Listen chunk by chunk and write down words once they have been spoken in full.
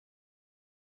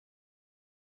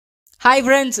Hi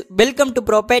friends, welcome to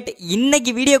propet.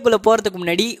 இன்னைக்கு வீடியோக்குள்ள போறதுக்கு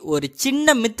முன்னாடி ஒரு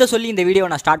சின்ன மித்த சொல்லி இந்த வீடியோவை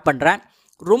நான் ஸ்டார்ட் பண்றேன்.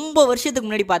 ரொம்ப வருஷத்துக்கு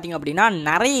முன்னாடி பாத்தீங்க அப்படினா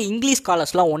நிறைய இங்கிலீஷ்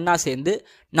ஸ்காலர்ஸ்லாம் ஒண்ணா சேர்ந்து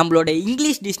நம்மளோட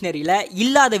இங்கிலீஷ் டிக்ஷனரியில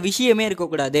இல்லாத விஷயமே இருக்க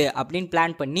கூடாது அப்படினு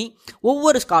பிளான் பண்ணி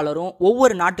ஒவ்வொரு ஸ்காலரும்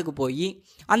ஒவ்வொரு நாட்டுக்கு போய்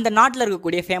அந்த நாட்டில்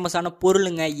இருக்கக்கூடிய ஃபேமஸான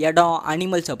பொருளுங்க, இடம்,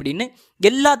 அனிமல்ஸ் அப்படின்னு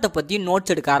எல்லாத்த பற்றியும்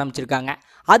நோட்ஸ் எடுக்க ஆரம்பிச்சிருக்காங்க.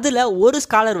 அதில் ஒரு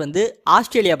ஸ்காலர் வந்து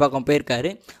ஆஸ்திரேலியா பக்கம் போயிருக்காரு.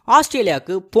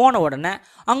 ஆஸ்திரேலியாவுக்கு போன உடனே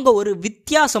அங்கே ஒரு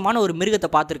வித்தியாசமான ஒரு மிருகத்தை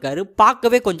பார்த்துருக்காரு.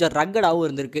 பார்க்கவே கொஞ்சம் ரக்கடாகவும்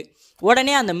இருந்திருக்கு.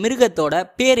 உடனே அந்த மிருகத்தோட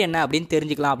பேர் என்ன அப்படின்னு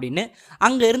தெரிஞ்சுக்கலாம் அப்படின்னு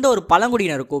அங்கே இருந்த ஒரு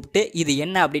பழங்குடியினரை கூப்பிட்டு இது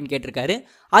என்ன அப்படின்னு கேட்டிருக்காரு.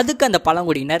 அதுக்கு அந்த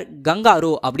பழங்குடியினர்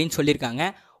கங்காரு அப்படின்னு சொல்லியிருக்காங்க.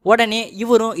 உடனே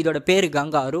இவரும் இதோட பேர்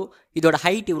கங்காரு, இதோட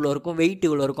ஹைட் இவ்வளோ இருக்கும், வெயிட்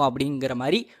இவ்வளோ இருக்கும் அப்படிங்கிற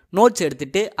மாதிரி நோட்ஸ்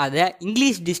எடுத்துகிட்டு அதை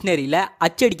இங்கிலீஷ் டிக்ஷனரியில்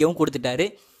அச்சடிக்கவும் கொடுத்துட்டாரு.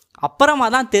 அப்புறமா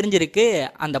தான் தெரிஞ்சிருக்கு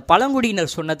அந்த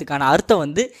பழங்குடியினர் சொன்னதுக்கான அர்த்தம்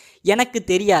வந்து எனக்கு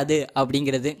தெரியாது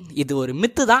அப்படிங்கிறது. இது ஒரு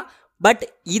மித்து தான். பட்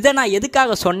இதை நான்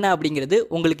எதுக்காக சொன்னேன் அப்படிங்கிறது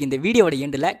உங்களுக்கு இந்த வீடியோவோட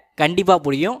எண்டில் கண்டிப்பாக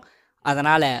புரியும்.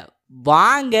 அதனால்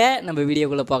வாங்க நம்ம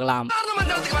வீடியோக்குள்ளே போகலாம்.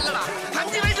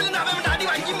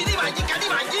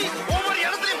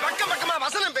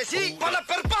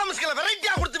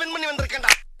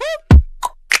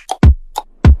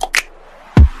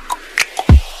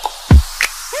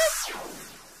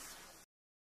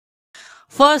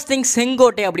 ஃபர்ஸ்ட் திங்,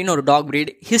 செங்கோட்டை அப்படின்னு ஒரு டாக் பிரீட்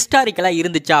ஹிஸ்டாரிக்கலாக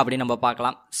இருந்துச்சா அப்படின்னு நம்ம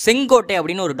பார்க்கலாம். செங்கோட்டை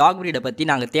அப்படின்னு ஒரு டாக் பிரீடை பற்றி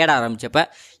நாங்கள் தேட ஆரம்பித்தப்ப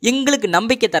எங்களுக்கு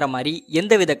நம்பிக்கை தர மாதிரி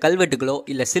எந்தவித கல்வெட்டுகளோ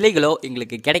இல்லை சிலைகளோ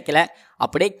எங்களுக்கு கிடைக்கல.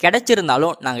 அப்படியே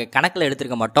கிடைச்சிருந்தாலும் நாங்கள் கணக்கில்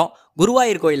எடுத்துருக்க மாட்டோம்.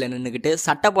 குருவாயூர் கோயிலில் நின்றுக்கிட்டு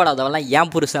சட்டை போடாதவெல்லாம்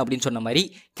ஏன் புருஷன் அப்படின்னு சொன்ன மாதிரி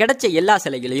கிடைச்ச எல்லா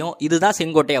சிலைகளையும் இதுதான்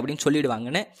செங்கோட்டை அப்படின்னு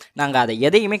சொல்லிடுவாங்கன்னு நாங்கள் அதை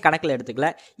எதையுமே கணக்கில் எடுத்துக்கல.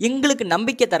 எங்களுக்கு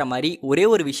நம்பிக்கை தர மாதிரி ஒரே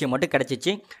ஒரு விஷயம் மட்டும்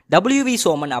கிடைச்சிச்சு. WV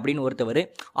சோமன் அப்படின்னு ஒருத்தவர்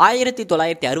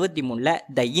 1963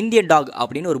 த இந்தியன் டாக்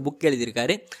அப்படின்னு ஒரு புக்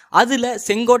எழுதியிருக்காரு. அதில்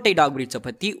செங்கோட்டை டாக் பிரீட்ஸை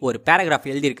பற்றி ஒரு பேராகிராஃப்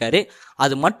எழுதியிருக்காரு.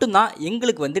 அது மட்டும்தான்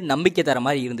எங்களுக்கு வந்து நம்பிக்கை தர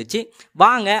மாதிரி இருந்துச்சு.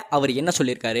 வாங்க அவர் என்ன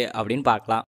சொல்லியிருக்காரு அப்படின்னு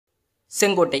பார்க்கலாம்.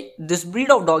 Sengottai. This breed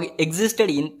of dog existed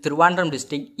in Trivandrum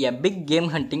district, a big game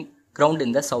hunting ground in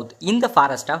the south, in the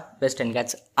forest of Western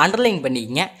Ghats. Underline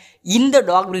பண்ணிக்கிங்க, இந்த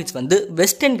டாக் breeds வந்து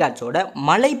வெஸ்டர்ன் காட்ஸோட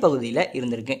மலை பகுதியில்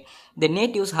இருந்திருக்கு. The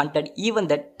natives hunted even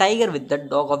the tiger with the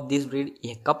dog of this breed.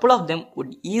 A couple of them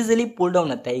would easily pull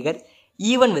down a tiger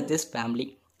even with his family.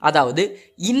 அதாவது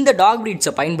இந்த talk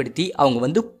பிரீட்ஸை பயன்படுத்தி அவங்க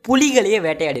வந்து புலிகளையே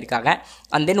வேட்டையாடி இருக்காங்க.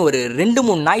 அண்ட் தென் ஒரு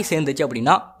 2-3 நாய் சேர்ந்துச்சு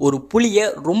அப்படின்னா ஒரு புலியை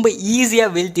ரொம்ப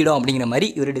ஈஸியாக வீழ்த்திடும் அப்படிங்கிற மாதிரி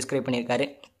இவர் டிஸ்கிரைப் பண்ணியிருக்காரு.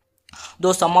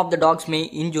 Though some of the dogs may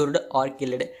injured or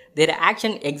killed, their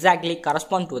action exactly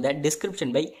correspond to the description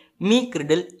by Meek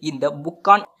Riddle in the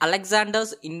book on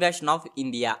Alexander's invasion of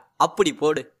India. அப்படி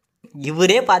போடு.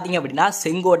 இவரே பார்த்தீங்க அப்படின்னா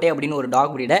செங்கோட்டை அப்படின்னு ஒரு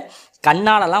டாக் பிரீடை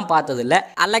கண்ணாலெல்லாம் பார்த்ததில்ல.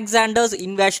 அலெக்சாண்டர்ஸ்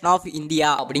இன்வேஷன் ஆஃப் இந்தியா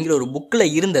அப்படிங்கிற ஒரு புக்கில்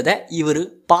இருந்ததை இவர்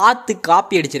பார்த்து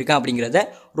காப்பி அடிச்சிருக்கேன் அப்படிங்கிறத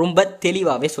ரொம்ப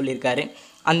தெளிவாகவே சொல்லியிருக்காரு.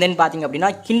 அண்ட் தென் பார்த்தீங்க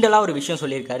அப்படின்னா கிண்டலாக ஒரு விஷயம்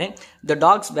சொல்லியிருக்காரு. த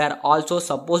tax were also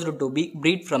supposed to be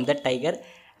breed from the tiger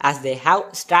as they have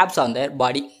straps on their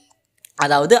பாடி.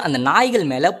 அதாவது அந்த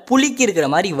நாய்கள் மேலே புலிக்கு இருக்கிற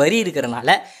மாதிரி வரி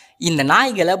இருக்கிறனால இந்த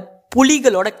நாய்களை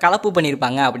புலிகளோட கலப்பு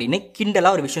பண்ணியிருப்பாங்க அப்படின்னு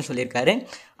கிண்டலாக ஒரு விஷயம் சொல்லியிருக்காரு.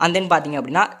 அண்ட் தென் பார்த்தீங்க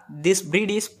அப்படின்னா this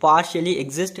breed is partially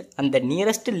exist and the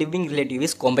nearest living relative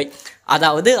is Kombai.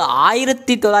 அதாவது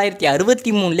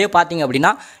 1963 பார்த்தீங்க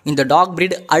அப்படின்னா இந்த டாக்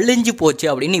பிரீட் அழிஞ்சு போச்சு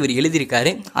அப்படின்னு இவர்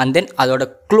எழுதியிருக்காரு. அண்ட் தென் அதோட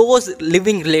க்ளோஸ்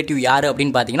லிவிங் ரிலேட்டிவ் யார்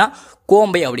அப்படின்னு பார்த்தீங்கன்னா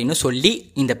கோம்பை அப்படின்னு சொல்லி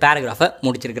இந்த பேராகிராஃபை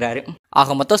முடிச்சிருக்கிறாரு.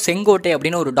 ஆக மொத்தம் செங்கோட்டை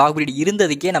அப்படின்னு ஒரு டாக் பிரீட்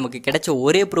இருந்ததுக்கே நமக்கு கிடைச்ச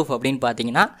ஒரே ப்ரூஃப் அப்படின்னு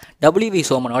பார்த்தீங்கன்னா WV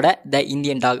சோமனோட த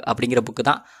இந்தியன் டாக் அப்படிங்கிற புக்கு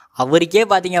தான். அவருக்கே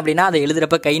பார்த்தீங்க அப்படின்னா அதை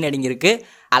எழுதுறப்ப கை நடுங்கிருக்கு.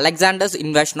 அலெக்சாண்டர்ஸ்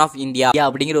இன்வேஷன் ஆஃப் இந்தியா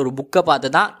அப்படிங்கிற ஒரு புக்கை பார்த்து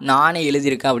தான் நானே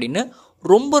எழுதியிருக்கேன் அப்படின்னு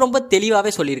ரொம்ப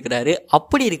தெளிவாகவே சொல்லியிருக்கிறாரு.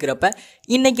 அப்படி இருக்கிறப்ப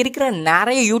இன்னைக்கு இருக்கிற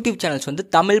நிறைய யூடியூப் சேனல்ஸ் வந்து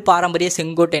தமிழ் பாரம்பரிய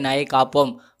செங்கோட்டை நாயை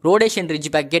காப்போம், ரோடேஷியன்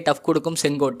ரிட்ஜ்பேக் டஃப் கொடுக்கும்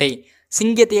செங்கோட்டை,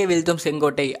 சிங்கத்தையே வீழ்த்தும்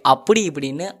செங்கோட்டை அப்படி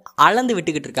இப்படின்னு அளந்து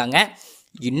விட்டுக்கிட்டு இருக்காங்க.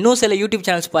 இன்னும் சில யூடியூப்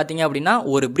சேனல்ஸ் பார்த்தீங்க அப்படின்னா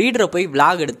ஒரு ப்ரீடரை போய்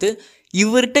விளாக் எடுத்து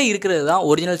இவர்கிட்ட இருக்கிறது தான்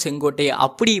ஒரிஜினல் செங்கோட்டை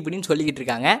அப்படி இப்படின்னு சொல்லிக்கிட்டு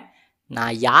இருக்காங்க.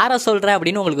 நான் யாரை சொல்கிறேன்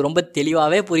அப்படின்னு உங்களுக்கு ரொம்ப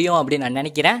தெளிவாகவே புரியும் அப்படின்னு நான்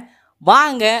நினைக்கிறேன்.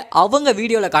 வாங்க அவங்க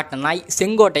வீடியோவில் காட்டின நாய்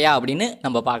செங்கோட்டையா அப்படின்னு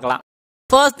நம்ம பார்க்கலாம்.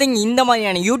 ஃபர்ஸ்ட் திங், இந்த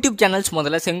மாதிரியான யூடியூப் சேனல்ஸ்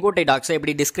முதல்ல செங்கோட்டை டாக்ஸை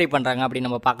எப்படி டிஸ்கிரைப் பண்ணுறாங்க அப்படின்னு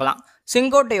நம்ம பார்க்கலாம்.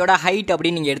 செங்கோட்டையோட ஹைட்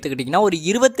அப்படின்னு நீங்கள் எடுத்துக்கிட்டிங்கன்னா ஒரு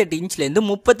 28 இன்ச்லேருந்து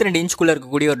 32 இன்ச்சுக்குள்ளே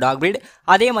இருக்கக்கூடிய ஒரு டாக் பிரீட்.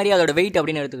 அதே மாதிரி அதோட வெயிட்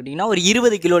அப்படின்னு எடுத்துக்கிட்டிங்கன்னா ஒரு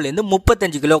 20 கிலோலேருந்து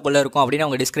 35 கிலோக்குள்ளே இருக்கும் அப்படின்னு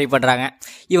அவங்க டிஸ்கிரைப் பண்ணுறாங்க.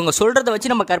 இவங்க சொல்கிறத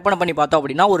வச்சு நம்ம கற்பனை பண்ணி பார்த்தோம்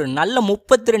அப்படின்னா ஒரு நல்ல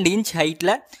 32 இன்ச்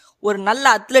ஹைட்டில் ஒரு நல்ல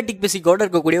அத்லட்டிக் பிசிக்கோடு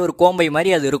இருக்கக்கூடிய ஒரு கோம்பை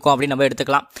மாதிரி அது இருக்கும் அப்படின்னு நம்ம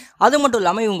எடுத்துக்கலாம். அது மட்டும்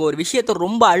இல்லாமல் இவங்க ஒரு விஷயத்தை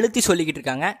ரொம்ப அழுத்தி சொல்லிக்கிட்டு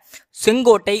இருக்காங்க.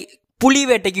 செங்கோட்டை புலி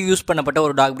வேட்டைக்கு யூஸ் பண்ணப்பட்ட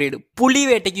ஒரு டாக் பிரீடு, புலி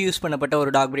வேட்டைக்கு யூஸ் பண்ணப்பட்ட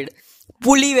ஒரு டாக் பிரீடு,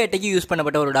 புலி வேட்டைக்கு யூஸ்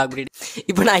பண்ணப்பட்ட ஒரு டாக் பிரீடு.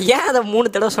 இப்போ நான் ஏன் அதை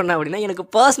 3 தடவை சொன்னேன் அப்படின்னா, எனக்கு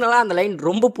பர்சனலாக அந்த லைன்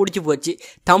ரொம்ப பிடிச்சி போச்சு.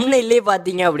 தமிழ்லேயே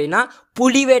பார்த்தீங்க அப்படின்னா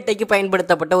புலி வேட்டைக்கு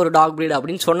பயன்படுத்தப்பட்ட ஒரு டாக் பிரீடு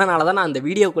அப்படின்னு சொன்னனால தான் நான் அந்த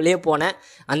வீடியோக்குள்ளேயே போனேன்.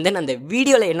 அண்ட் தென் அந்த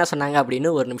வீடியோவில் என்ன சொன்னாங்க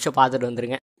அப்படின்னு ஒரு நிமிஷம் பார்த்துட்டு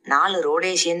வந்துருங்க. 4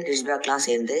 ரோடேஷியன் ரிட்ஜ்பேக்லாம்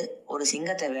சேர்ந்து ஒரு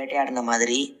சிங்கத்தை வேட்டையாடின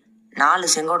மாதிரி 4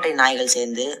 செங்கோட்டை நாய்கள்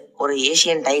சேர்ந்து ஒரு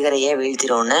ஏசியன் டைகரையே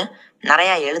வீழ்த்திரோன்னு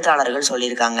நிறைய எழுத்தாளர்கள்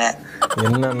சொல்லியிருக்காங்க.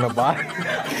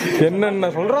 என்னென்ன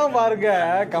சொல்றோம் பாருங்க,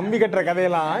 கம்பி கட்டுற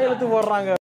கதையெல்லாம் எடுத்து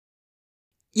போடுறாங்க.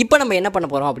 இப்போ நம்ம என்ன பண்ண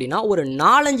போகிறோம் அப்படின்னா, ஒரு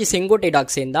 4-5 செங்கோட்டை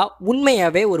டாக் சேர்ந்தா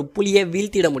உண்மையாகவே ஒரு புலியை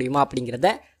வீழ்த்திட முடியுமா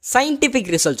அப்படிங்கிறத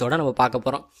சயின்டிஃபிக் ரிசல்ட்ஸோட நம்ம பார்க்க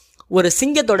போகிறோம். ஒரு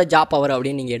சிங்கத்தோட ஜா பவர்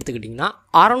அப்படின்னு நீங்கள் எடுத்துக்கிட்டிங்கன்னா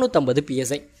 650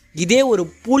 PSI. இதே ஒரு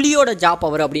புலியோட ஜா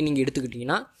பவர் அப்படின்னு நீங்கள்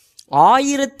எடுத்துக்கிட்டிங்கன்னா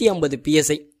 1050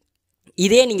 PSI.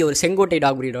 இதே நீங்கள் ஒரு செங்கோட்டை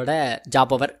டாக் பிரீடோட ஜா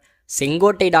பவர்,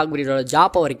 செங்கோட்டை டாக் பிரீடோட ஜா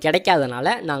பவர்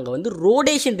கிடைக்காதனால நாங்கள் வந்து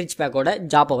ரோடேஷியன் ரிட்ஜ்பேக்கோட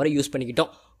ஜா பவரை யூஸ்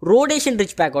பண்ணிக்கிட்டோம். ரோடேஷியன்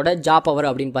ரிட்ஜ்பேக்கோட ஜா பவர்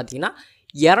அப்படின்னு பார்த்தீங்கன்னா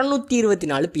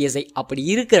 224 PSI. அப்படி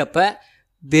இருக்கிறப்ப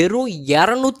வெறும்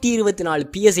 224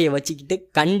 PSI வச்சுக்கிட்டு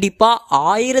கண்டிப்பாக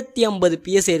 1050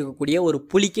 PSI இருக்கக்கூடிய ஒரு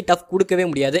புலிக்கு டஃப் கொடுக்கவே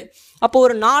முடியாது. அப்போ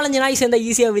ஒரு 4-5 நாய் சேர்ந்தால்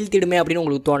ஈஸியாக வீழ்த்திடுமே அப்படின்னு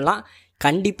உங்களுக்கு தோணலாம்.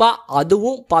 கண்டிப்பாக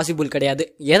அதுவும் பாசிபிள் கிடையாது.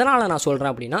 எதனால் நான்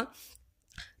சொல்கிறேன் அப்படின்னா,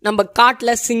 நம்ம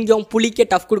காட்டில் சிங்கம் புலிக்கு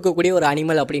டஃப் கொடுக்கக்கூடிய ஒரு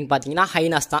அனிமல் அப்படின்னு பார்த்தீங்கன்னா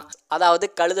ஹைனாஸ் தான். அதாவது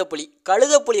கழுதைப்புலி.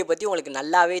 கழுதைப்புலியை பற்றி உங்களுக்கு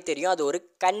நல்லாவே தெரியும், அது ஒரு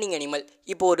கன்னிங் அனிமல்.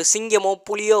 இப்போ ஒரு சிங்கமோ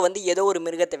புலியோ வந்து ஏதோ ஒரு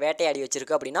மிருகத்தை வேட்டையாடி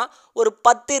வச்சிருக்கு அப்படின்னா ஒரு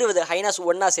 10-20 ஹைனாஸ்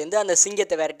ஒன்றா சேர்ந்து அந்த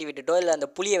சிங்கத்தை விரட்டி விட்டுட்டோ இல்லை அந்த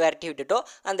புலியை விரட்டி விட்டுட்டோ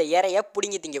அந்த இறையை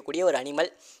பிடுங்கி திங்கக்கூடிய ஒரு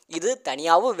அனிமல். இது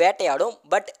தனியாகவும் வேட்டையாடும்.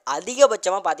 பட்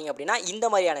அதிகபட்சமாக பார்த்தீங்க அப்படின்னா இந்த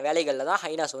மாதிரியான வேலைகளில் தான்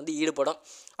ஹைனாஸ் வந்து ஈடுபடும்.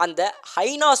 அந்த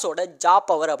ஹைனாஸோட ஜா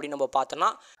பவர் அப்படின்னு நம்ம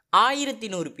பார்த்தோம்னா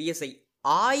 1100 PSI.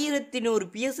 1100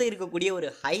 PSI இருக்கக்கூடிய ஒரு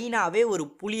ஹைனாவே ஒரு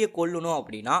புலியை கொல்லணும்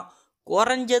அப்படின்னா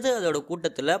குறைஞ்சது அதோட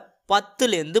கூட்டத்தில்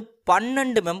 10லேருந்து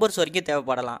 12 மெம்பர்ஸ் வரைக்கும்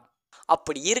தேவைப்படலாம்.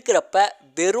 அப்படி இருக்கிறப்ப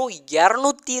வெறும்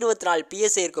 224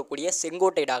 PSI இருக்கக்கூடிய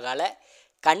செங்கோட்டை டாகால்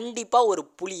கண்டிப்பாக ஒரு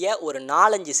புலியை ஒரு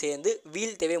 4-5 சேர்ந்து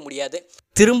வீழ்த்தவே முடியாது.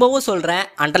 திரும்பவும் சொல்கிறேன்,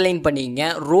 அண்டர்லைன்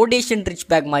பண்ணிங்க, ரோடேஷியன்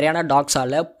ரிட்ஜ்பேக் மாதிரியான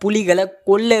டாக்ஸால் புலிகளை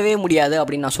கொல்லவே முடியாது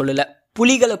அப்படின்னு நான் சொல்லலை.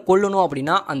 புலிகளை கொல்லணும்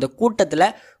அப்படின்னா அந்த கூட்டத்தில்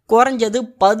குறைஞ்சது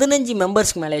 15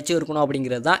 மெம்பர்ஸ்க்கு மேலேயாச்சும் இருக்கணும்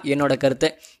அப்படிங்கிறது தான் என்னோட கருத்து.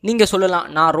 நீங்கள் சொல்லலாம்,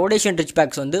 நான் ரோடேஷியன்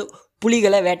ரிட்ஜ்பேக்ஸ் வந்து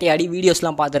புலிகளை வேட்டையாடி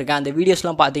வீடியோஸ்லாம் பார்த்துருக்கேன், அந்த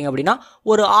வீடியோஸ்லாம் பார்த்தீங்க அப்படின்னா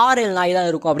ஒரு 6-7 நாய் தான்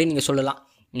இருக்கும் அப்படின்னு நீங்கள் சொல்லலாம்.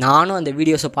 நானும் அந்த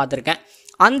வீடியோஸை பார்த்துருக்கேன்.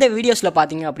 அந்த வீடியோஸில்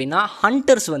பார்த்தீங்க அப்படின்னா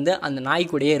ஹண்டர்ஸ் வந்து அந்த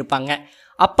நாய் கூடயே இருப்பாங்க.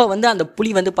 அப்போ வந்து அந்த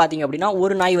புலி வந்து பார்த்தீங்க அப்படின்னா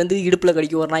ஒரு நாய் வந்து இடுப்பில்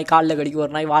கடிக்கும், ஒரு நாய் காலில் கடிக்கும்,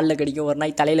 ஒரு நாய் வாலில் கடிக்கும், ஒரு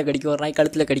நாய் தலையில் கடிக்கும், ஒரு நாய்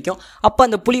கழுத்தில் கடிக்கும். அப்போ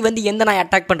அந்த புலி வந்து எந்த நாய்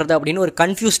அட்டாக் பண்ணுறது அப்படின்னு ஒரு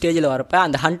கன்ஃபியூஸ் ஸ்டேஜில் வரப்போ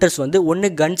அந்த ஹண்டர்ஸ் வந்து ஒன்று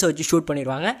கன்ஸை வச்சு ஷூட்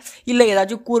பண்ணிடுவாங்க, இல்லை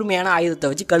ஏதாச்சும் கூர்மையான ஆயுதத்தை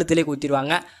வச்சு கழுத்திலே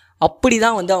குத்திடுவாங்க. அப்படி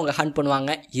தான் வந்து அவங்க ஹண்ட்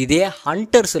பண்ணுவாங்க. இதே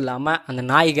ஹண்டர்ஸ் இல்லாமல் அந்த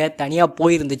நாய்க தனியாக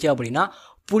போயிருந்துச்சு அப்படின்னா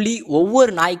புலி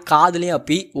ஒவ்வொரு நாய் காதுலையும்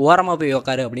அப்பி ஓரமாக போய்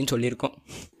உக்காரு அப்படின்னு சொல்லியிருக்கோம்.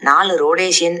 4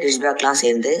 ரோடேஷியன் ரிட்ஜ்பேக்லாம்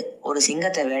சேர்ந்து ஒரு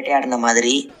சிங்கத்தை வேட்டையாடின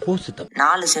மாதிரி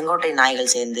 4 செங்கோட்டை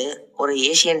நாய்கள் சேர்ந்து ஒரு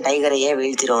ஏசியன் டைகரையே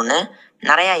வீழ்த்திரோன்னு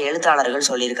நிறைய எழுத்தாளர்கள்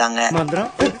சொல்லியிருக்காங்க.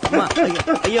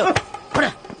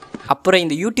 அப்புறம்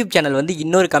இந்த யூடியூப் சேனல் வந்து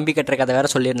இன்னொரு கம்பி கட்டுற கதை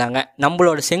வேறு சொல்லியிருந்தாங்க.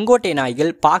 நம்மளோட செங்கோட்டை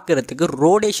நாய்கள் பார்க்குறதுக்கு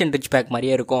ரோடேஷியன் ரிட்ஜ்பேக்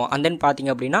மாதிரியே இருக்கும். அண்ட் தென்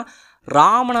பார்த்தீங்க அப்படின்னா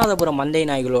ராமநாதபுரம் மந்தை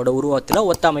நாய்களோட உருவத்தில்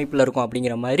ஒத்த அமைப்பில் இருக்கும்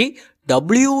அப்படிங்கிற மாதிரி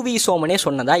WV சோமனே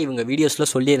சொன்னதாக இவங்க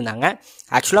வீடியோஸில் சொல்லியிருந்தாங்க.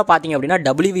 ஆக்சுவலாக பார்த்தீங்க அப்படின்னா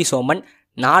WV சோமன்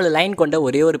 4 லைன் கொண்ட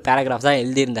ஒரே ஒரு பேராகிராஃப் தான்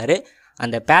எழுதியிருந்தார்.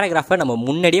 அந்த பேராகிராஃபை நம்ம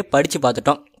முன்னாடியே படித்து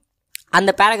பார்த்துட்டோம். அந்த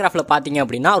பேராகிராஃபில் பார்த்தீங்க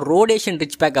அப்படின்னா ரோடேஷியன்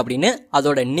ரிட்ஜ்பேக் அப்படின்னு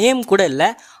அதோட நேம் கூட இல்லை,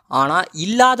 ஆனால்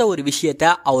இல்லாத ஒரு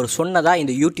விஷயத்த அவர் சொன்னதாக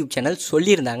இந்த யூடியூப் சேனல்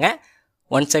சொல்லியிருந்தாங்க.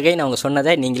 ஒன்ஸ் அகைன் அவங்க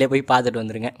சொன்னதை நீங்களே போய் பார்த்துட்டு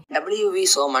வந்துருங்க. WV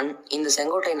சோமன் இந்த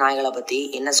செங்கோட்டை நாய்களை பற்றி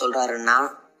என்ன சொல்கிறாருன்னா,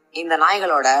 இந்த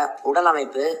நாய்களோட உடல்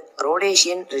அமைப்பு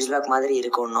ரோடேஷியன் ரிட்ஜ்பேக் மாதிரி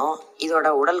இருக்கும்னும் இதோட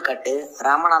உடல் கட்டு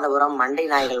ராமநாதபுரம் மண்டை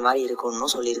நாய்கள் மாதிரி இருக்கும்னு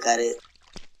சொல்லியிருக்காரு.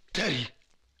 சரி,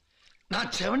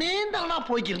 நான் செவனே தானா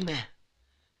போய்க்கிருந்தேன்,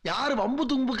 யாரு வம்பு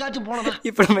தும்புக்காச்சும் போனதா?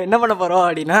 இப்போ நம்ம என்ன பண்ண போகிறோம்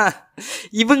அப்படின்னா,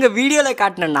 இவங்க வீடியோவில்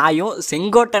காட்டின நாயும்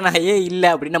செங்கோட்டை நாயே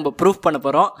இல்லை அப்படின்னு நம்ம ப்ரூஃப் பண்ண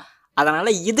போகிறோம்.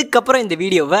 அதனால் இதுக்கப்புறம் இந்த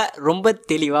வீடியோவை ரொம்ப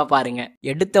தெளிவாக பாருங்கள்.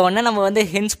 எடுத்த உடனே நம்ம வந்து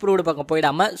ஹென்ஸ் ப்ரூவ்டு பக்கம்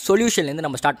போயிடாமல் சொல்யூஷன்லேருந்து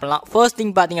நம்ம ஸ்டார்ட் பண்ணலாம். ஃபர்ஸ்ட்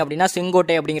திங் பார்த்தீங்க அப்படின்னா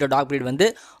செங்கோட்டை அப்படிங்கிற டாக் ப்ரீட் வந்து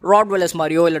ராட்வெல்லர்ஸ்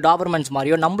மாதிரியோ இல்லை டாபர்மன்ஸ்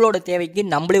மாதிரியோ நம்மளோட தேவைக்கு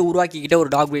நம்மளே உருவாக்கிக்கிட்ட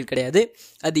ஒரு டாக் ப்ரீட் கிடையாது.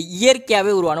 அது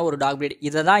இயற்கையாகவே உருவான ஒரு டாக் ப்ரீட்.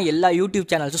 இதை தான் எல்லா யூடியூப்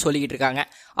சேனல்ஸும் சொல்லிக்கிட்டு இருக்காங்க.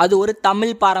 அது ஒரு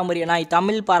தமிழ்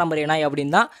பாரம்பரிய நாய்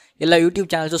அப்படின்னு தான் எல்லா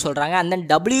யூடியூப் சேனல்ஸும் சொல்கிறாங்க. அண்ட் தென்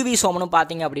WV சோமனும்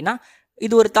பார்த்தீங்க அப்படின்னா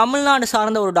இது ஒரு தமிழ்நாடு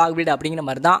சார்ந்த ஒரு டாக் பிரீட் அப்படிங்கிற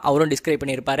மாதிரி தான் அவரும் டிஸ்கிரைப்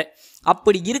பண்ணியிருப்பார்.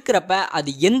 அப்படி இருக்கிறப்ப அது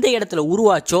எந்த இடத்துல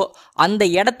உருவாச்சோ அந்த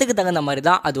இடத்துக்கு தகுந்த மாதிரி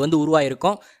தான் அது வந்து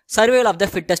உருவாயிருக்கும். சர்வைவல் ஆஃப் த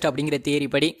ஃபிட்டஸ்ட் அப்படிங்கிற தியரி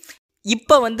படி.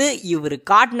 இப்போ வந்து இவர்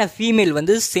காட்டின ஃபீமேல்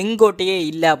வந்து செங்கோட்டையே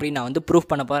இல்லை அப்படின்னு நான் வந்து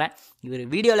ப்ரூஃப் பண்ண போகிறேன். இவர்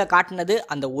வீடியோவில் காட்டினது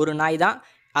அந்த ஒரு நாய் தான்.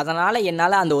 அதனால்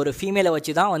என்னால் அந்த ஒரு ஃபீமேலை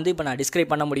வச்சு தான் வந்து இப்போ நான்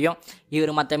டிஸ்கிரைப் பண்ண முடியும்.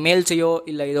 இவர் மற்ற மேல்ஸையோ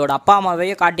இல்லை இதோட அப்பா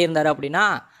அம்மாவையோ காட்டியிருந்தார் அப்படின்னா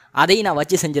அதையும் நான்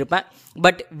வச்சு செஞ்சுருப்பேன்.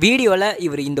 பட் வீடியோவில்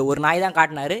இவர் இந்த ஒரு நாய் தான்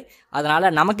காட்டினார்.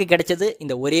 அதனால் நமக்கு கிடைச்சது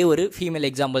இந்த ஒரே ஒரு ஃபீமேல்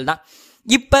எக்ஸாம்பிள் தான்.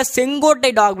 இப்போ செங்கோட்டை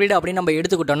டாக் ப்ரீட் அப்படின்னு நம்ம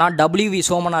எடுத்துக்கிட்டோம்னா WV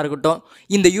சோமனாக இருக்கட்டும்,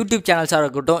 இந்த யூடியூப் சேனல்ஸாக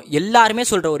இருக்கட்டும், எல்லாருமே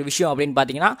சொல்கிற ஒரு விஷயம் அப்படின்னு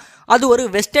பார்த்தீங்கன்னா அது ஒரு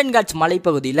வெஸ்டர்ன் காட்ஸ்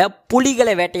மலைப்பகுதியில்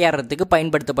புலிகளை வேட்டையாடுறதுக்கு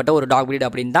பயன்படுத்தப்பட்ட ஒரு டாக் ப்ரீட்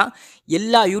அப்படின்னு தான்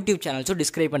எல்லா யூடியூப் சேனல்ஸும்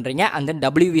டிஸ்கிரைப் பண்ணுறீங்க. அந்த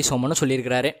WV சோமனும்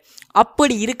சொல்லியிருக்கிறாரு.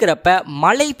 அப்படி இருக்கிறப்ப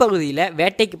மலைப்பகுதியில்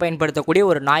வேட்டைக்கு பயன்படுத்தக்கூடிய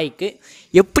ஒரு நாய்க்கு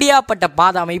எப்படியாப்பட்ட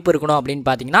பாத அமைப்பு இருக்கணும் அப்படின்னு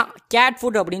பார்த்தீங்கன்னா கேட்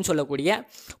ஃபுட் அப்படின்னு சொல்லக்கூடிய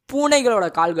பூனைகளோட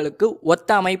கால்களுக்கு ஒத்த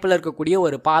அமைப்பில் இருக்கக்கூடிய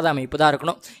ஒரு பாத அமைப்பு தான்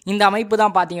இருக்கணும். இந்த அமைப்பு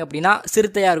தான் பார்த்தீங்க அப்படின்னா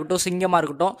சிறுத்தையாக இருக்கட்டும், சிங்கமாக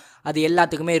இருக்கட்டும், அது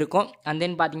எல்லாத்துக்குமே இருக்கும். அண்ட்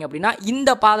தென் பார்த்தீங்க அப்படின்னா இந்த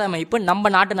பாத அமைப்பு நம்ம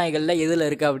நாட்டு நாய்களில் எதில்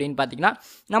இருக்குது அப்படின்னு பார்த்தீங்கன்னா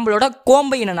நம்மளோட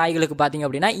கோம்பை இன நாய்களுக்கு பார்த்தீங்க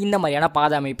அப்படின்னா இந்த மாதிரியான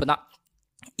பாத அமைப்பு தான்.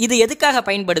 இது எதுக்காக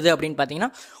பயன்படுது அப்படின்னு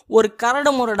பார்த்தீங்கன்னா ஒரு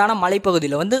கரடு முரடான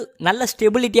மலைப்பகுதியில் வந்து நல்ல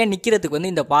ஸ்டெபிலிட்டியாக நிற்கிறதுக்கு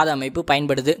வந்து இந்த பாத அமைப்பு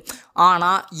பயன்படுது.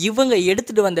 ஆனால் இவங்க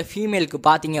எடுத்துகிட்டு வந்த ஃபீமேலுக்கு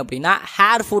பார்த்தீங்க அப்படின்னா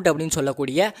ஹேர் ஃபுட் அப்படின்னு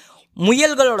சொல்லக்கூடிய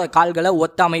முயல்களோட கால்களை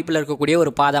ஒத்த அமைப்பில் இருக்கக்கூடிய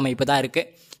ஒரு பாத அமைப்பு தான் இருக்குது.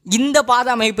 இந்த பாத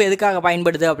அமைப்பு எதுக்காக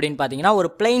பயன்படுது அப்படின்னு பார்த்தீங்கன்னா ஒரு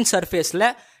பிளெயின் சர்ஃபேஸில்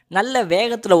நல்ல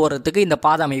வேகத்தில் ஓடுறதுக்கு இந்த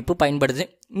பாத அமைப்பு பயன்படுது.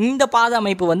 இந்த பாத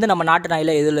அமைப்பு வந்து நம்ம நாட்டு நாயில்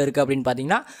எதில் இருக்குது அப்படின்னு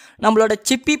பார்த்தீங்கன்னா நம்மளோட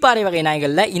சிப்பி பாறை வகை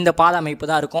நாய்களில் இந்த பாத அமைப்பு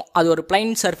தான் இருக்கும். அது ஒரு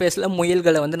பிளைன் சர்ஃபேஸில்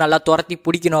முயல்களை வந்து நல்லா துரத்தி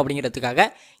பிடிக்கணும் அப்படிங்கிறதுக்காக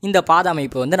இந்த பாத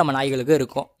அமைப்பு வந்து நம்ம நாய்களுக்கு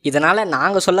இருக்கும். இதனால்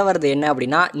நாங்கள் சொல்ல வர்றது என்ன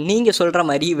அப்படின்னா நீங்கள் சொல்கிற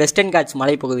மாதிரி வெஸ்டர்ன் காட்ஸ்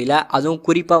மலைப்பகுதியில், அதுவும்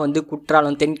குறிப்பாக வந்து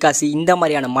குற்றாலம், தென்காசி இந்த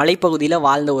மாதிரியான மலைப்பகுதியில்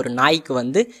வாழ்ந்த ஒரு நாய்க்கு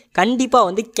வந்து கண்டிப்பாக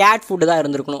வந்து கேட் ஃபுட்டு தான்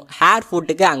இருந்திருக்கணும். ஹேர்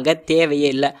ஃபுட்டுக்கு அங்கே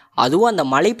தேவையே இல்லை. அதுவும் அந்த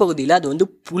மலைப்பகுதியில் அது வந்து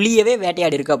புளியவே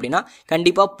வேட்டையாடி இருக்குது அப்படின்னா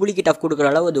கண்டிப்பாக புளிக்கு டஃப் கொடுக்குற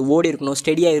அளவு அது ஓடி இருக்கணும்,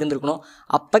 ஸ்டெடியாக இருந்திருக்கணும்.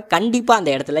 அப்போ கண்டிப்பாக அந்த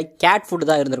இடத்துல கேட் ஃபுட்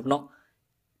தான் இருந்திருக்கணும்.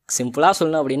 சிம்பிளாக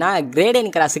சொல்லணும் அப்படின்னா கிரேடன்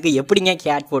கிராஸுக்கு எப்படிங்க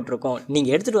கேட் ஃபுட் இருக்கும்?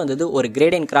 நீங்கள் எடுத்துகிட்டு வந்தது ஒரு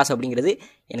கிரேடன் கிராஸ் அப்படிங்கிறது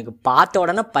எனக்கு பார்த்த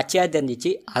உடனே பச்சையாக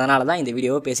தெரிஞ்சிச்சு. அதனால தான் இந்த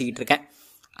வீடியோவை பேசிக்கிட்டு இருக்கேன்.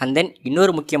 அண்ட் தென்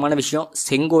இன்னொரு முக்கியமான விஷயம்,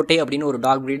 செங்கோட்டை அப்படின்னு ஒரு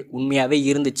டாக் ப்ரீட் உண்மையாகவே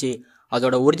இருந்துச்சு.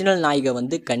 அதோட ஒரிஜினல் நாய்க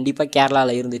வந்து கண்டிப்பாக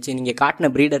கேரளாவில் இருந்துச்சு, நீங்கள் காட்டின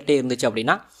ப்ரீடர்கிட்டே இருந்துச்சு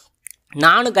அப்படின்னா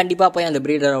நானும் கண்டிப்பாக போய் அந்த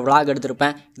ப்ரீடரை விளாக்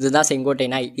எடுத்திருப்பேன். இதுதான் செங்கோட்டை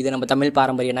நாய், இது நம்ம தமிழ்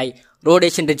பாரம்பரிய நாய்,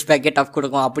 ரோடேஷியன் ரிட்ஜ்பேக் டஃப்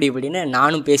கொடுக்கும் அப்படி இப்படின்னு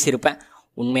நானும் பேசியிருப்பேன்.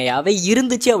 உண்மையாகவே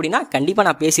இருந்துச்சு அப்படின்னா கண்டிப்பாக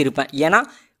நான் பேசியிருப்பேன். ஏன்னா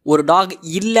ஒரு டாக்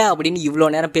இல்லை அப்படின்னு இவ்வளோ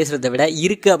நேரம் பேசுகிறத விட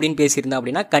இருக்குது அப்படின்னு பேசியிருந்தேன்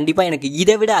அப்படின்னா கண்டிப்பாக எனக்கு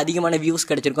இதை விட அதிகமான வியூஸ்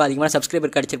கிடச்சிருக்கும், அதிகமான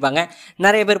சப்ஸ்கிரைபர் கிடச்சிருப்பாங்க,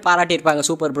 நிறைய பேர் பாராட்டியிருப்பாங்க,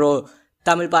 சூப்பர் ப்ரோ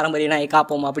தமிழ் பாரம்பரிய நாய்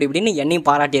காப்போம் அப்படி இப்படின்னு என்னையும்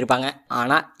பாராட்டியிருப்பாங்க.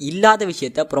 ஆனால் இல்லாத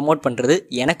விஷயத்தை ப்ரொமோட் பண்ணுறது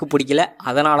எனக்கு பிடிக்கல.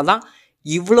 அதனால தான்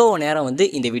இவ்வளோ நேரம் வந்து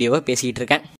இந்த வீடியோவை பேசிகிட்டு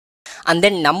இருக்கேன். அண்ட்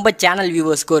தென் நம்ம சேனல்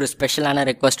வியூவர்ஸ்க்கு ஒரு ஸ்பெஷலான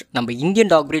ரெக்வஸ்ட். நம்ம இந்தியன்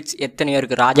டாக் ப்ரீட்ஸ் எத்தனையோ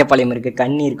இருக்குது. ராஜபாளையம் இருக்குது,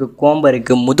 கன்னி இருக்குது, கோம்பை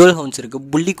இருக்குது, முதல் ஹவுன்ஸ் இருக்குது,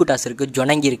 புள்ளிக்குட்டாஸ் இருக்குது,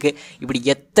 ஜொனங்கி இருக்குது. இப்படி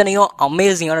எத்தனையோ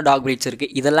அமேசிங்கான டாக் ப்ரீட்ஸ்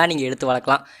இருக்குது. இதெல்லாம் நீங்கள் எடுத்து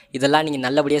வளர்க்கலாம். இதெல்லாம் நீங்கள்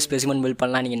நல்லபடியாக ஸ்பெசிமன் பில்ட்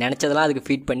பண்ணலாம். நீங்கள் நினச்சதெல்லாம் அதுக்கு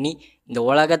ஃபீட் பண்ணி இந்த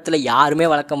உலகத்தில் யாருமே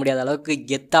வளர்க்க முடியாத அளவுக்கு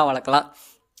கெத்தாக வளர்க்கலாம்.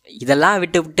 இதெல்லாம்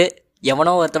விட்டு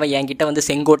எவனோ ஒருத்தவன் என்கிட்ட வந்து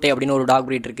செங்கோட்டை அப்படின்னு ஒரு டாக்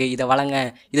ப்ரீட் இருக்குது, இதை வளங்க,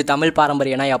 இது தமிழ்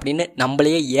பாரம்பரிய நாய் அப்படின்னு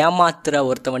நம்மளையே ஏமாத்துகிற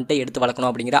ஒருத்தவன்ட்டு எடுத்து வளர்க்கணும்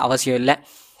அப்படிங்கிற அவசியம் இல்லை.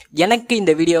 எனக்கு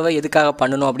இந்த வீடியோவை எதுக்காக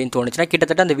பண்ணணும் அப்படின்னு தோணுச்சுன்னா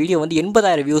கிட்டத்தட்ட அந்த வீடியோ வந்து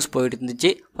 80,000 வியூஸ் போயிட்டு இருந்துச்சு.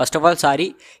 First of all sorry,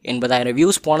 80,000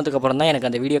 views போனதுக்கப்புறம் தான் எனக்கு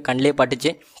அந்த வீடியோ கண்ணிலே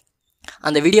பட்டுச்சு.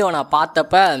 அந்த வீடியோவை நான்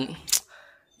பார்த்தப்ப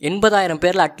 80,000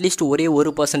 பேரில் அட்லீஸ்ட் ஒரே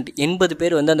 1%, 80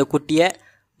 பேர் வந்து அந்த குட்டியை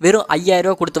வெறும் 5,000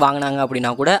 ரூபா கொடுத்து வாங்கினாங்க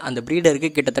அப்படின்னா கூட அந்த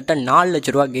ப்ரீடருக்கு கிட்டத்தட்ட 4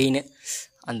 லட்ச ரூபா கெயின்.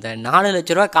 அந்த 4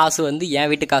 லட்ச ரூபா காசு வந்து என்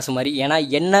வீட்டு காசு மாதிரி.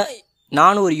 ஏன்னா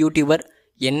நானும் ஒரு யூடியூபர்,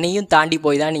 என்னையும் தாண்டி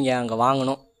போய் தான் நீங்கள் அங்கே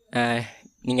வாங்கணும்.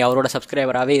 நீங்கள் அவரோட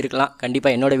சப்ஸ்கிரைபராகவே இருக்கலாம்,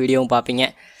 கண்டிப்பாக என்னோடய வீடியோவும் பார்ப்பீங்க.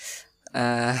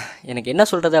 எனக்கு என்ன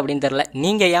சொல்கிறது அப்படின்னு தெரில.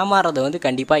 நீங்கள் ஏமாறுறதை வந்து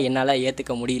கண்டிப்பாக என்னால்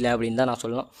ஏற்றுக்க முடியல அப்படின்னு தான் நான்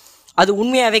சொல்லணும். அது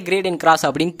உண்மையாகவே கிரேட் அண்ட் கிராஸ்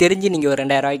அப்படின்னு தெரிஞ்சு நீங்கள் ஒரு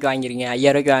 2,000 ரூபாய்க்கு வாங்கிறீங்க,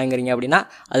 5,000 ரூபாய்க்கு வாங்குறீங்க அப்படின்னா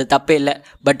அது தப்பே இல்லை.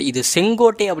 பட் இது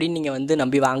செங்கோட்டை அப்படின்னு நீங்கள் வந்து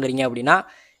நம்பி வாங்குறீங்க அப்படின்னா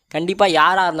கண்டிப்பாக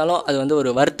யாராக இருந்தாலும் அது வந்து ஒரு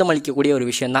வருத்தம் அளிக்கக்கூடிய ஒரு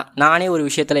விஷயந்தான். நானே ஒரு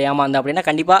விஷயத்தில் ஏமாந்தேன் அப்படின்னா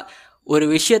கண்டிப்பாக ஒரு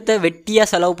விஷயத்தை வெட்டியாக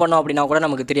செலவு பண்ணோம் அப்படின்னா கூட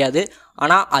நமக்கு தெரியாது.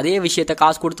 ஆனால் அதே விஷயத்தை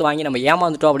காசு கொடுத்து வாங்கி நம்ம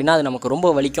ஏமாந்துட்டோம் அப்படின்னா அது நமக்கு ரொம்ப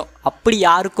வலிக்கும். அப்படி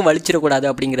யாருக்கும் வலிச்சிடக்கூடாது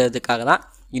அப்படிங்கிறதுக்காக தான்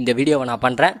இந்த வீடியோவை நான்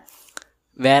பண்ணுறேன்.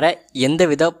 வேறு எந்த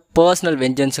வித பர்சனல்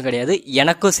வெஞ்சன்ஸும் கிடையாது.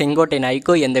 எனக்கும் செங்கோட்டை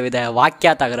நாய்க்கும் எந்த வித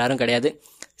வாக்கியா தகராறும் கிடையாது.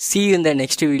 see you in the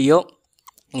next video.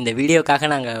 இந்த வீடியோக்காக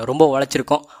நாங்கள் ரொம்ப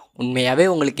உழைச்சிருக்கோம். உண்மையாகவே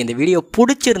உங்களுக்கு இந்த வீடியோ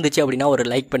பிடிச்சிருந்துச்சு அப்படின்னா ஒரு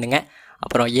லைக் பண்ணுங்கள்.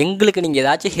 அப்புறம் எங்களுக்கு நீங்கள்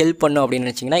ஏதாச்சும் ஹெல்ப் பண்ணணும் அப்படின்னு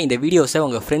நினச்சிங்கன்னா இந்த வீடியோஸை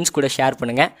உங்கள் ஃப்ரெண்ட்ஸ் கூட ஷேர்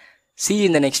பண்ணுங்கள். see you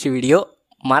in the next video.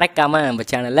 மறக்காமல் நம்ம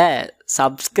சேனலை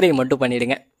சப்ஸ்கிரைப் மட்டும்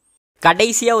பண்ணிவிடுங்க.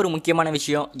 கடைசியாக ஒரு முக்கியமான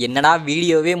விஷயம், என்னடா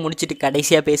வீடியோவே முடிச்சுட்டு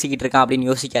கடைசியாக பேசிக்கிட்டு இருக்கான் அப்படின்னு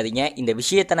யோசிக்காதீங்க. இந்த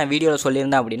விஷயத்தை நான் வீடியோவில்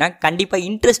சொல்லியிருந்தேன் அப்படின்னா கண்டிப்பாக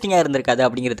இன்ட்ரெஸ்டிங்காக இருந்திருக்காது.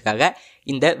 அப்படிங்கிறதுக்காக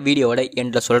இந்த வீடியோவோட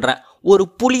எண்டில் சொல்கிறேன். ஒரு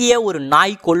புலியை ஒரு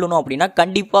நாய் கொல்லணும் அப்படின்னா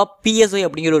கண்டிப்பாக PSI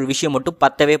அப்படிங்கிற ஒரு விஷயம் மட்டும்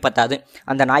பத்தவே பத்தாது.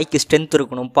 அந்த நாய்க்கு ஸ்ட்ரென்த்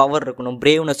இருக்கணும், பவர் இருக்கணும்,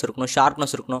 பிரேவ்னஸ் இருக்கணும்,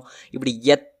 ஷார்ப்னஸ் இருக்கணும், இப்படி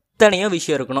எத்தனையோ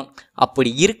விஷயம் இருக்கணும்.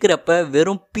 அப்படி இருக்கிறப்ப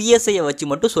வெறும் PSIயை வச்சு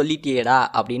மட்டும் சொல்லிட்டியேடா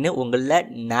அப்படின்னு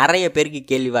உங்களில் நிறைய பேருக்கு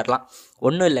கேள்வி வரலாம்.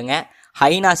 ஒன்றும் இல்லைங்க,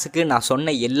 ஹைனாஸுக்கு நான்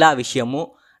சொன்ன எல்லா விஷயமும்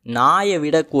நாயை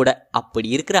விட கூட. அப்படி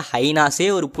இருக்கிற ஹைனாஸே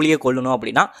ஒரு புலியை கொல்லணும்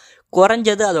அப்படின்னா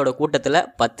குறைஞ்சது அதோட கூட்டத்தில்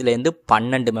 10லேருந்து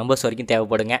 12 மெம்பர்ஸ் வரைக்கும்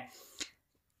தேவைப்படுங்க.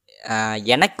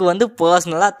 எனக்கு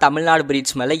பர்சனலாக தமிழ்நாடு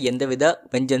பிரீட்ஸ் மேலே எந்தவித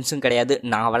வெஞ்சன்ஸும் கிடையாது.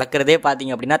 நான் வளர்க்குறதே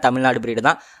பார்த்தீங்க அப்படின்னா தமிழ்நாடு பிரீடு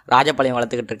தான். ராஜபாளையம்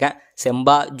வளர்த்துக்கிட்டு இருக்கேன்.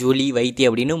 செம்பா, ஜூலி, வைத்தி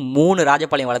அப்படின்னு 3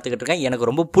 ராஜபாளையம் வளர்த்துக்கிட்டு இருக்கேன். எனக்கு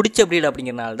ரொம்ப பிடிச்ச பிரீடு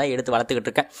அப்படிங்கிறனால தான் எடுத்து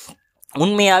வளர்த்துக்கிட்டு இருக்கேன்.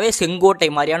 உண்மையாகவே செங்கோட்டை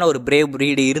மாதிரியான ஒரு பிரேவ்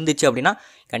பிரீடு இருந்துச்சு அப்படின்னா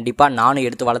கண்டிப்பாக நானும்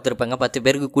எடுத்து வளர்த்துருப்பேங்க. 10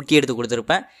 பேருக்கு குட்டி எடுத்து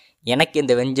கொடுத்துருப்பேன். எனக்கு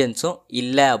எந்த வெஞ்சன்ஸும்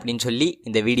இல்லை அப்படின்னு சொல்லி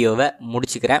இந்த வீடியோவை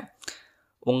முடிச்சுக்கிறேன்.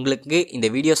 உங்களுக்கு இந்த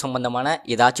வீடியோ சம்பந்தமான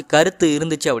ஏதாச்சும் கருத்து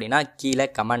இருந்துச்சு அப்படின்னா கீழே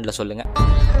கமெண்டில் சொல்லுங்கள்.